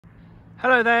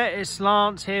Hello there, it's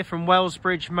Lance here from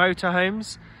Wellsbridge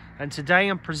Motorhomes, and today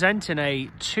I'm presenting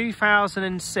a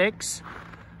 2006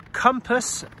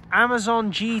 Compass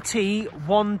Amazon GT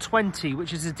 120,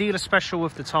 which is a dealer special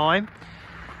of the time.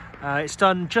 It's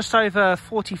done just over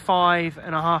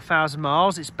 45,500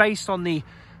 miles. It's based on the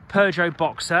Peugeot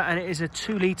Boxer and it is a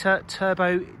 2-litre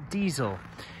turbo diesel.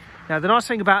 Now the nice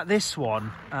thing about this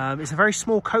one, it's a very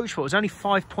small coach for it. It's only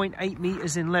 5.8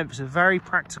 metres in length, so very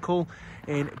practical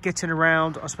in getting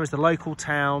around, I suppose, the local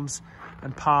towns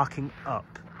and parking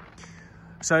up.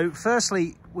 So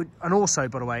firstly, and also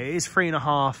by the way, it is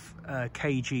 3.5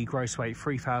 kg gross weight,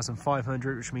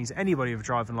 3,500, which means anybody with a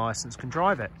driving licence can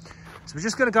drive it. So we're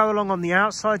just going to go along on the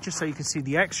outside just so you can see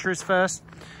the extras first.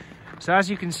 So as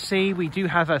you can see, we do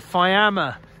have a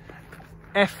Fiamma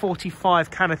F45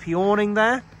 canopy awning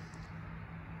there.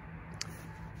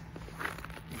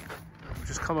 We'll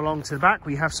just come along to the back.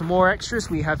 We have some more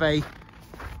extras. We have a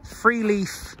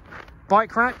 3-leaf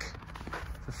bike rack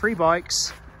for 3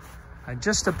 bikes, and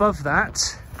just above that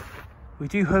we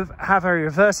do have a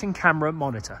reversing camera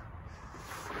monitor,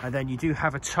 and then you do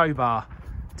have a tow bar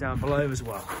down below as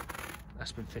well.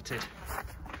 That's been fitted.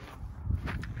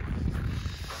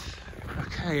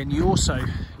 Okay, and you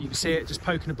can see it just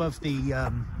poking above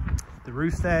the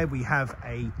roof there. We have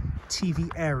a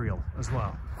TV aerial as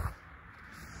well.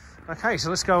 Okay, so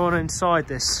let's go on inside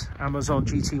this Amazon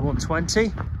GT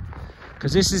 120,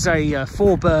 because this is a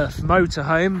 4-berth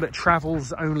motorhome but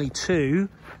travels only 2,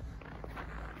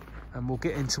 and we'll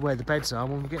get into where the beds are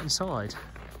when we get inside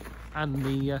and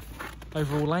the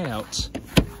overall layout.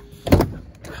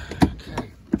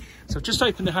 Okay, so I've just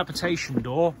opened the habitation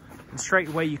door, and straight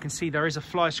away you can see there is a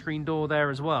fly screen door there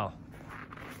as well,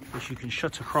 which you can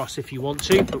shut across if you want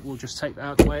to, but we'll just take that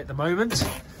out of the way at the moment.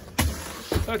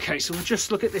 Okay, so we'll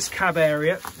just look at this cab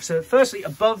area. So firstly,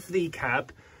 above the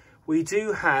cab, we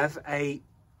do have a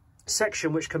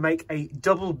section which can make a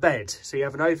double bed. So you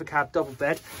have an overcab double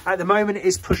bed. At the moment, it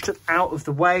is pushed out of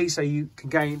the way, so you can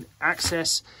gain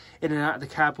access in and out of the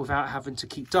cab without having to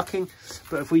keep ducking.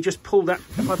 But if we just pull that,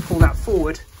 if I pull that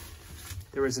forward,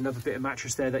 there is another bit of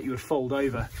mattress there that you would fold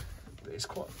over. But it's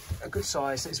quite a good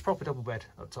size. It's a proper double bed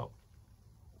up top.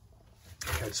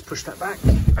 Okay, just push that back.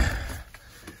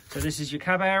 So this is your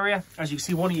cab area. As you can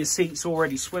see, one of your seats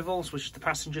already swivels, which is the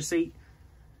passenger seat.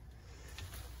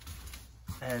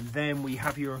 And then we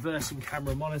have your reversing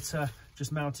camera monitor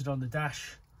just mounted on the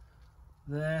dash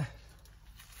there.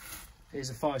 There's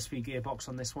a 5-speed gearbox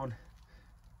on this one.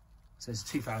 So it's a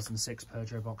 2006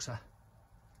 Peugeot Boxer.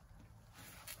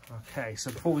 Okay,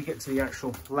 so before we get to the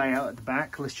actual layout at the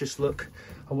back, let's just look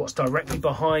at what's directly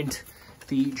behind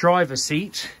the driver's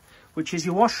seat, which is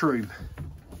your washroom.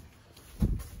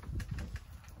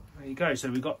 There you go. So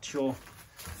we've got your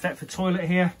Thetford toilet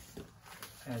here,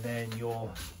 and then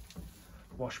your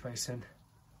wash basin.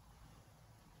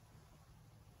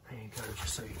 There you go,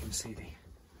 just so you can see the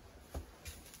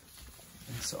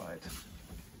inside.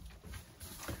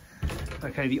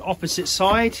 Okay, the opposite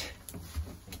side,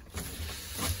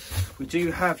 we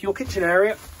do have your kitchen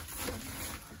area.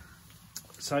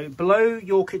 So below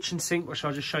your kitchen sink, which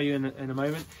I'll just show you in a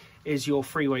moment, is your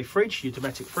freeway fridge, your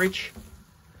Dometic fridge.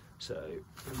 So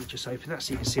let me just open that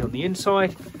so you can see on the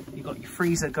inside. You've got your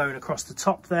freezer going across the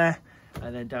top there,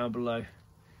 and then down below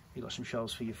you've got some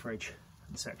shelves for your fridge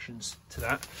and sections to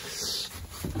that.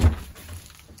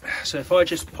 So if I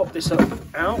just pop this up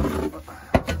out,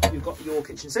 you've got your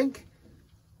kitchen sink.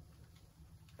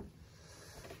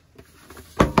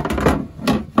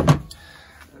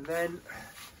 And then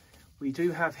we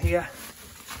do have here,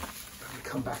 let me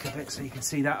come back a bit so you can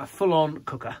see that, a full-on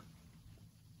cooker.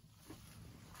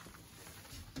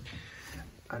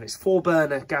 And it's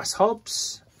 4-burner gas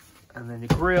hobs, and then your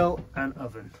grill and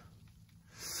oven.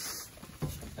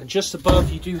 And just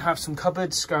above, you do have some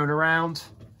cupboards going around.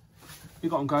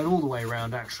 You've got them going all the way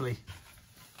around, actually.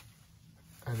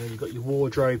 And then you've got your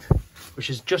wardrobe, which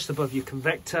is just above your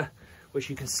convector, which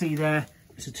you can see there.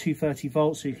 It's a 230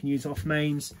 volt, so you can use off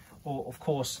mains, or of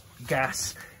course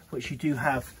gas, which you do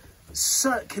have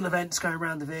circular vents going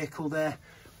around the vehicle there,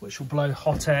 which will blow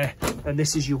hot air. And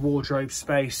this is your wardrobe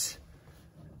space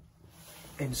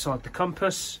inside the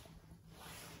Compass.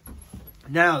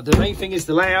 Now the main thing is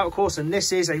the layout, of course, and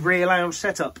this is a rear lounge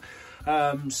setup.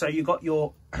 So you've got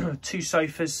your 2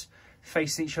 sofas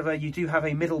facing each other. You do have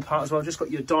a middle part as well. I've just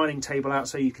got your dining table out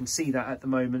so you can see that at the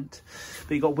moment,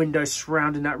 but you've got windows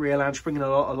surrounding that rear lounge, bringing a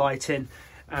lot of light in.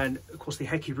 And of course the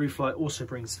Hecky roof light also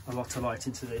brings a lot of light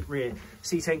into the rear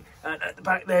seating. And at the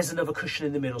back there's another cushion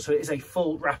in the middle, so it is a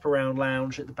full wraparound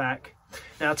lounge at the back.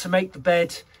 Now to make the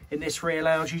bed in this rear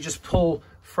lounge, you just pull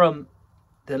from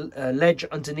the ledge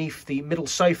underneath the middle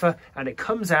sofa, and it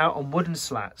comes out on wooden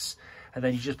slats. And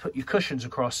then you just put your cushions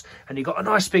across, and you've got a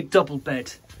nice big double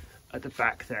bed at the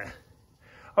back there.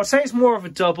 I'd say it's more of a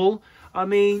double. I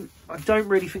mean, I don't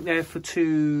really think they're for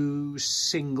two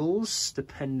singles,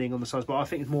 depending on the size, but I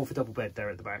think it's more for double bed there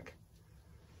at the back.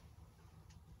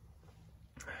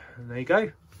 And there you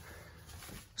go.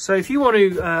 So if you want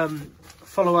to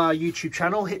follow our YouTube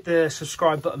channel, hit the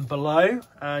subscribe button below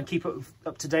and keep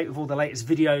up to date with all the latest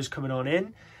videos coming on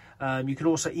in. You can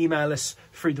also email us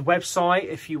through the website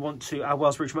if you want to, our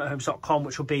wellsbridgemotorhomes.com,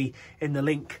 which will be in the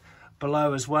link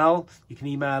below as well. You can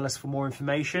email us for more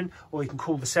information, or you can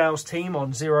call the sales team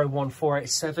on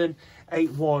 01487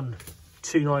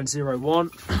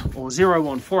 812901 or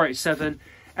 01487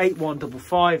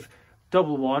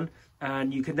 815511.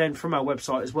 And you can then, from our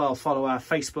website as well, follow our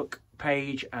Facebook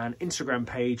page and Instagram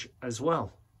page as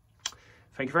well.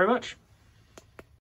 Thank you very much.